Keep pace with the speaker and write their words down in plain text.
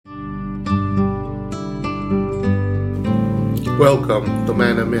Welcome to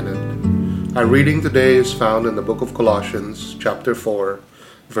Man a Minute. Our reading today is found in the book of Colossians, chapter 4,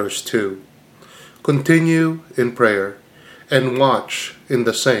 verse 2. Continue in prayer and watch in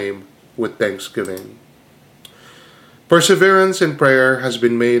the same with thanksgiving. Perseverance in prayer has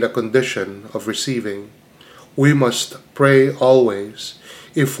been made a condition of receiving. We must pray always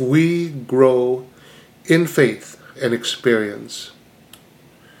if we grow in faith and experience.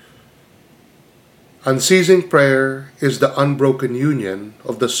 Unceasing prayer is the unbroken union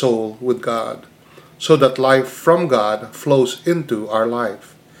of the soul with God, so that life from God flows into our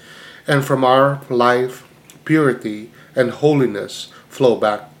life, and from our life, purity and holiness flow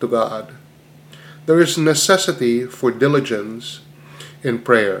back to God. There is necessity for diligence in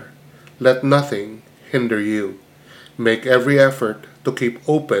prayer. Let nothing hinder you. Make every effort to keep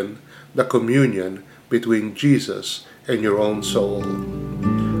open the communion between Jesus and your own soul.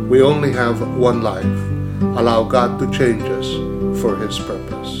 We only have one life. Allow God to change us for His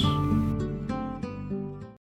purpose.